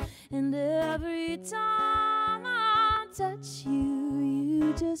own. And every time I touch you,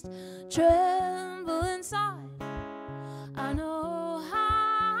 you just tremble inside. I know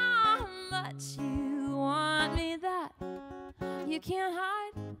how much you want me, that you can't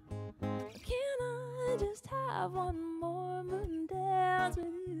hide. Can I just have one more moon dance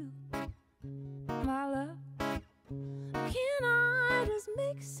with you, my love? Can I just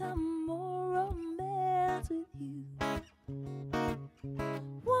make some more romance with you?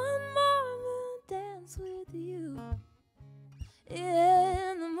 One more moon dance with you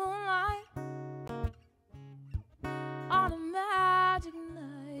in the moonlight on a magic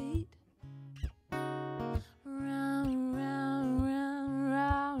night. Round, round, round,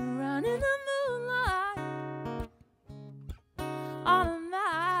 round, round in the moonlight on a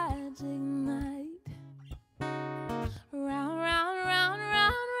magic night. Round, round, round,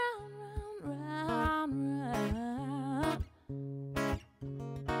 round, round, round, round, round.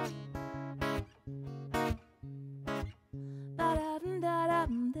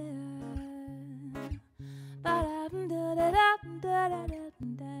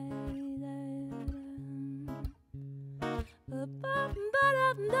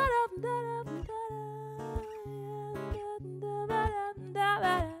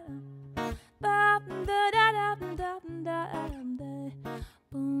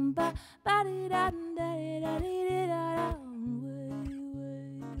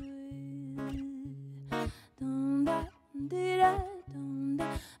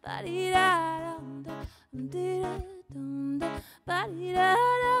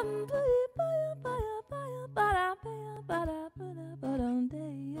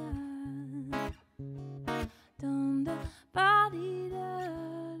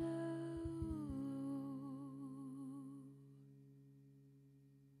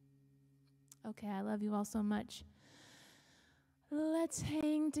 Okay, I love you all so much. Let's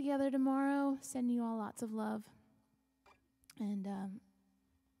hang together tomorrow. Sending you all lots of love. And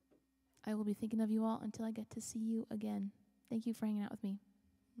I will be thinking of you all until I get to see you again. Thank you for hanging out with me.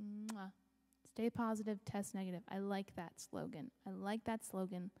 Mwah. Stay positive, test negative. I like that slogan. I like that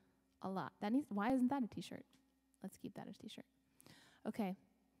slogan a lot. Why isn't that a t-shirt? Let's keep that as a t-shirt. Okay.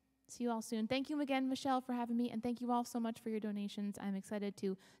 See you all soon. Thank you again, Michelle, for having me, and thank you all so much for your donations. I'm excited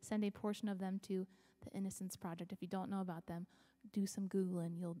to send a portion of them to the Innocence Project. If you don't know about them, do some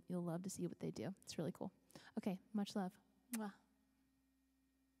Googling. You'll love to see what they do. It's really cool. Okay, much love. Mwah.